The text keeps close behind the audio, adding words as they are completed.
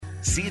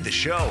See the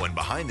show and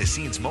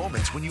behind-the-scenes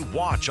moments when you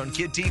watch on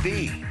Kid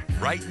TV.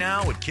 Right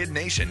now at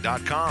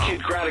kiddnation.com.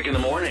 Kid Craddock in the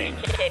morning.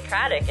 Kid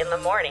Craddock in the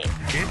morning.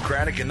 Kid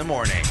Craddock in the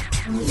morning.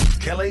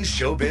 Kelly's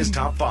Showbiz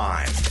Top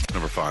 5.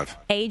 Number 5.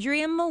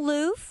 Adrienne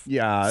Maloof.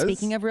 Yes.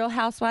 Speaking of Real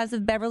Housewives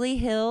of Beverly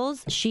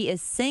Hills, she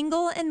is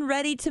single and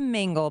ready to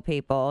mingle,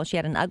 people. She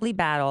had an ugly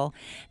battle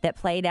that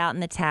played out in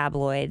the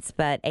tabloids,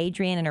 but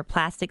Adrienne and her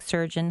plastic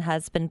surgeon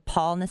husband,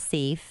 Paul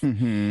Nassif,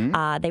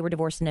 they were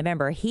divorced in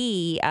November.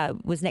 He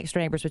was next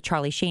door neighbors with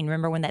Charlie Sheen.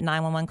 Remember when that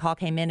 911 call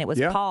came in? It was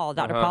Paul,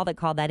 Dr. Paul, that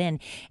called that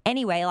in.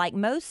 Anyway, like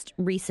most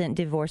recent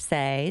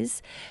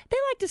divorcees, they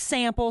like to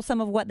sample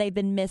some of what they've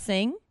been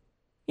missing.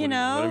 You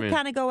know,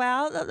 kind of go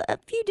out. A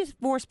few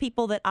divorced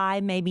people that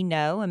I maybe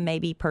know and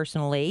maybe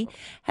personally,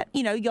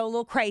 you know, you go a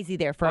little crazy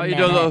there for a minute.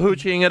 You do a little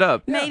hoochieing it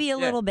up. Maybe a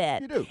little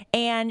bit. You do.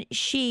 And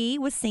she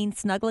was seen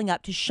snuggling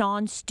up to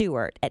Sean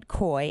Stewart at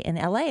Coy in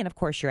L.A. And, of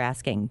course, you're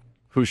asking,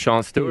 Who's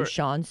Sean Stewart? who's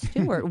Sean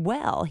Stewart?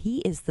 Well, he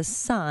is the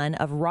son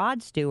of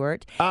Rod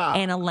Stewart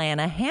and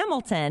Alana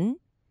Hamilton.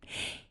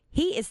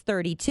 He is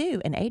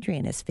 32 and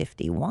Adrienne is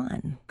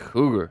 51.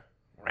 Cougar.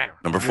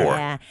 Number 4.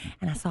 Yeah,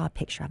 and I saw a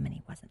picture of him and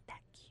he wasn't that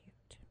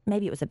cute.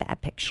 Maybe it was a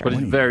bad picture. But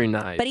he's very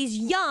nice. But he's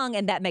young,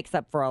 and that makes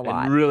up for a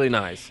lot. And really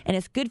nice. And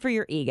it's good for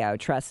your ego,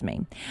 trust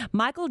me.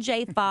 Michael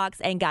J. Fox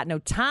ain't got no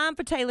time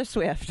for Taylor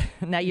Swift.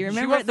 Now, you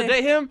remember... She wants to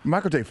date him?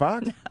 Michael J.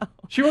 Fox? No.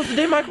 She wants to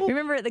date Michael?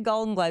 Remember at the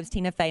Golden Globes,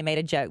 Tina Fey made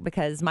a joke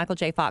because Michael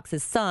J.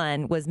 Fox's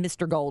son was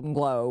Mr. Golden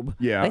Globe.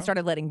 Yeah. They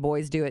started letting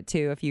boys do it,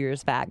 too, a few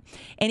years back.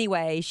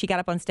 Anyway, she got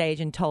up on stage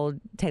and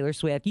told Taylor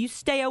Swift, you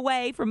stay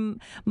away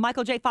from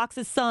Michael J.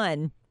 Fox's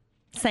son,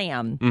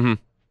 Sam. Mm-hmm.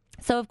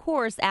 So, of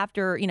course,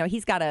 after, you know,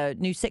 he's got a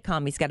new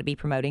sitcom he's got to be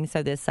promoting.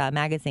 So this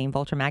magazine,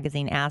 Vulture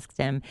Magazine, asked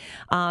him,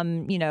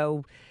 you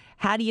know,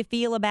 how do you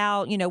feel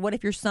about, you know, what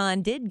if your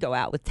son did go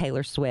out with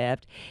Taylor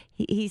Swift?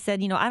 He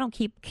said, you know, I don't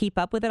keep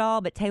up with it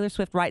all, but Taylor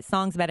Swift writes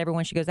songs about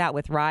everyone she goes out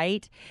with,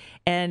 right?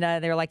 And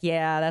they're like,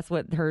 yeah, that's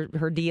what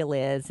her deal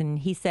is. And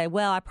he said,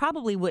 well, I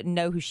probably wouldn't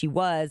know who she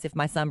was if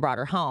my son brought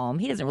her home.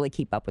 He doesn't really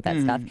keep up with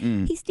that stuff.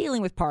 He's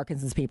dealing with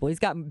Parkinson's people. He's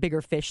got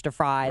bigger fish to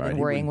fry than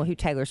worrying who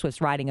Taylor Swift's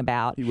writing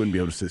about. He wouldn't be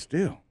able to sit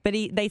still. But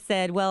they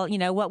said, well, you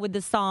know, what would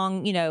the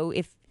song, you know,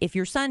 if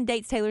your son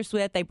dates Taylor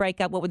Swift, they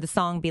break up, what would the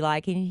song be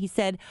like? And he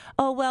said,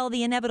 oh, well,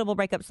 the inevitable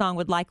breakup song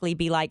would likely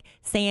be like,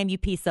 Sam, you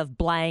piece of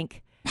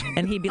blank.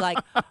 And he'd be like,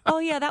 oh,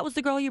 yeah, that was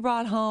the girl you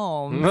brought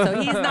home.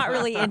 So he's not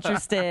really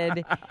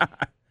interested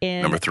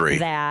in Number 3.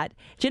 that.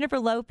 Jennifer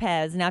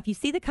Lopez. Now, if you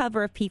see the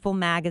cover of People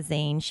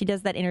magazine, she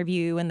does that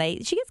interview and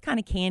she gets kind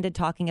of candid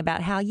talking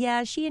about how,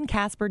 yeah, she and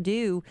Casper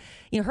do,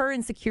 you know, her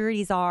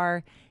insecurities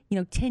are, you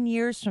know, 10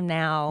 years from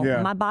now,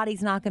 my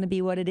body's not going to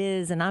be what it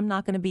is, and I'm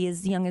not going to be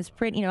as young as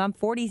pretty. You know, I'm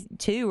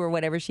 42 or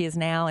whatever she is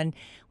now, and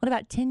what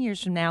about 10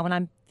 years from now when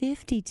I'm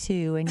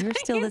 52 and you're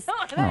still this?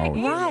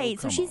 Right.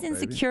 So she's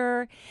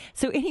insecure. Baby.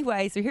 So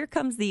anyway, so here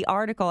comes the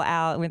article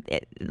out.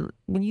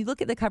 When you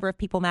look at the cover of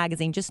People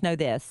magazine, just know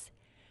this.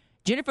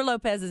 Jennifer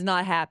Lopez is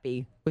not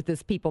happy with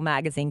this People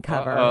magazine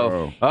cover.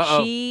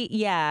 Uh-oh.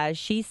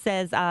 She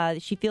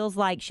says she feels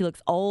like she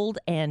looks old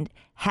and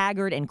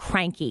haggard and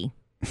cranky.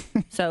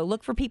 So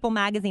look for People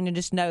magazine and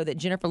just know that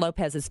Jennifer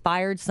Lopez has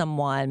fired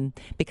someone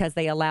because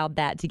they allowed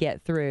that to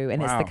get through,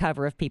 and it's the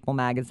cover of People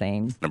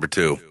magazine. Number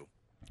 2.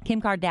 Kim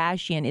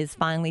Kardashian is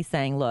finally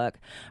saying, look,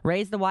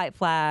 raise the white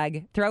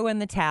flag, throw in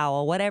the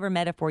towel, whatever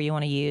metaphor you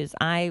want to use.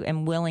 I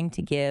am willing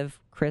to give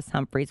Chris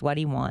Humphries what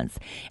he wants.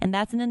 And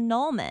that's an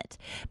annulment.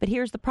 But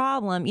here's the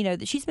problem. You know,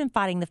 she's been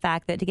fighting the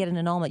fact that to get an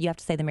annulment, you have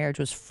to say the marriage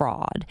was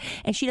fraud.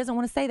 And she doesn't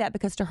want to say that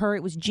because to her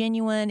it was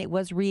genuine, it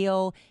was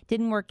real,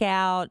 didn't work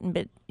out.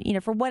 But, you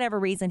know, for whatever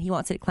reason, he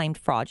wants it claimed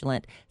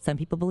fraudulent. Some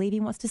people believe he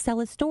wants to sell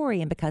his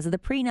story. And because of the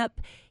prenup,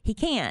 he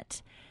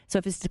can't. So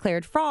if it's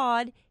declared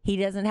fraud, he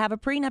doesn't have a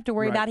prenup to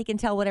worry about. He can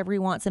tell whatever he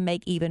wants and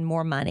make even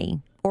more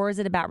money. Or is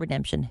it about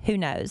redemption? Who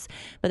knows?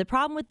 But the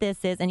problem with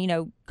this is, and, you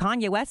know,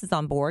 Kanye West is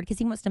on board because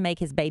he wants to make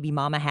his baby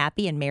mama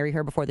happy and marry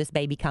her before this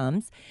baby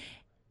comes.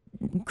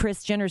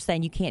 Kris Jenner's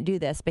saying you can't do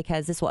this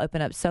because this will open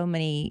up so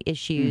many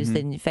issues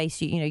and face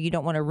you. You know, you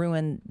don't want to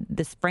ruin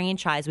this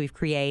franchise we've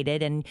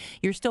created, and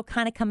you're still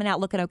kind of coming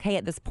out looking okay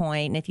at this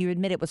point. And if you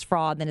admit it was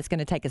fraud, then it's going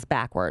to take us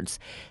backwards.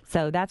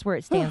 So that's where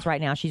it stands right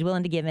now. She's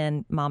willing to give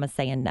in. Mama's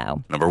saying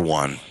no. Number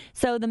 1.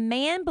 So the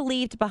man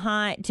believed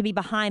to be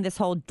behind this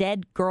whole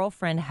dead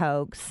girlfriend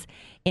hoax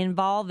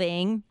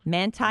involving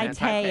Manti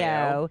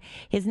Te'o.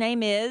 His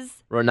name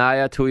is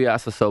Ronaya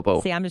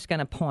Tuiasosopo. See, I'm just going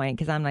to point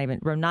because I'm not even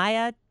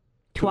Ronaya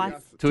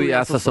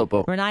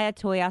Tuiasosopo. Ronaya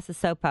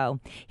Tuiasosopo.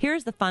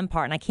 Here's the fun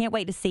part, and I can't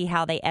wait to see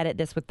how they edit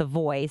this with the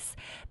voice.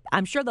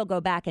 I'm sure they'll go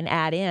back and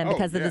add in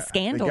because of the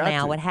scandal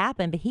now, what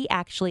happened. But he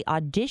actually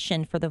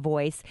auditioned for the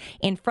voice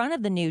in front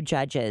of the new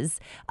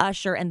judges,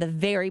 Usher, and the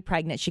very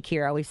pregnant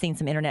Shakira. We've seen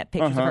some internet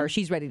pictures of her.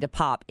 She's ready to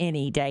pop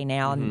any day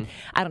now, and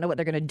I don't know what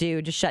they're going to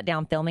do. Just shut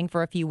down filming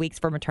for a few weeks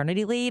for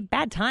maternity leave?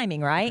 Bad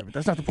timing, right? Yeah, but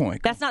that's not the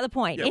point. That's not the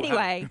point.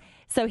 Anyway.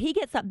 So he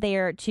gets up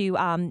there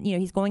to,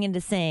 he's going in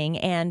to sing.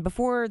 And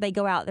before they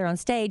go out there on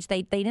stage,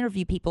 they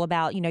interview people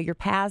about, your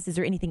past. Is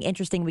there anything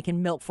interesting we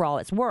can milk for all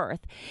it's worth?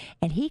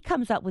 And he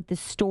comes up with this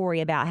story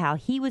about how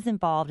he was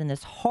involved in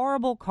this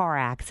horrible car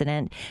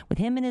accident with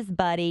him and his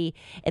buddy.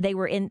 They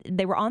were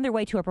on their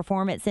way to a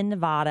performance in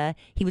Nevada.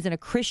 He was in a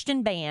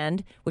Christian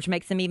band, which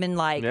makes him even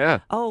like,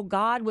 oh,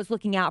 God was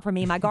looking out for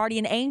me. My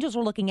guardian angels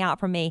were looking out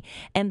for me.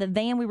 And the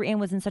van we were in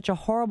was in such a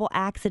horrible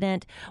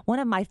accident. One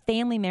of my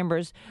family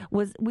members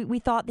we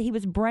thought that he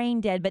was brain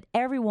dead, but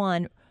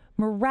everyone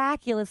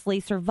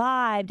miraculously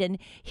survived. And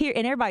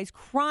everybody's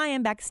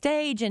crying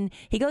backstage. And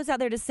he goes out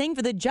there to sing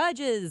for the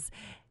judges.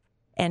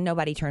 And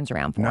nobody turns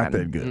around for him. Not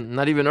that good.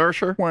 Not even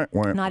Ursher?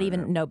 Not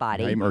even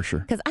nobody. Not even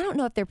Ursher. Because I don't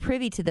know if they're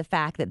privy to the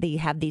fact that they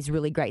have these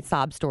really great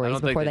sob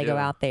stories before they go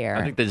out there.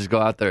 I think they just go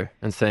out there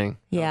and sing.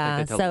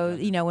 Yeah, so,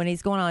 when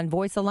he's going on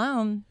Voice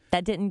Alone,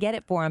 that didn't get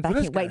it for him. But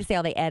I can't wait to see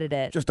how they edit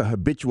it. Just a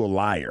habitual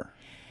liar.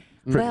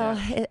 Well,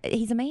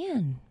 he's a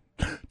man.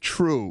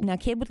 True. Now,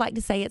 Kid would like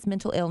to say it's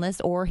mental illness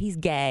or he's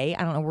gay.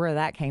 I don't know where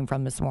that came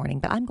from this morning,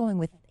 but I'm going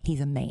with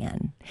he's a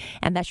man.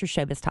 And that's your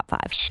Showbiz Top 5.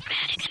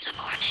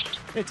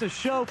 It's a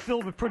show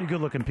filled with pretty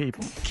good-looking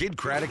people. Kid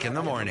Craddock in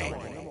the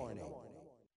morning.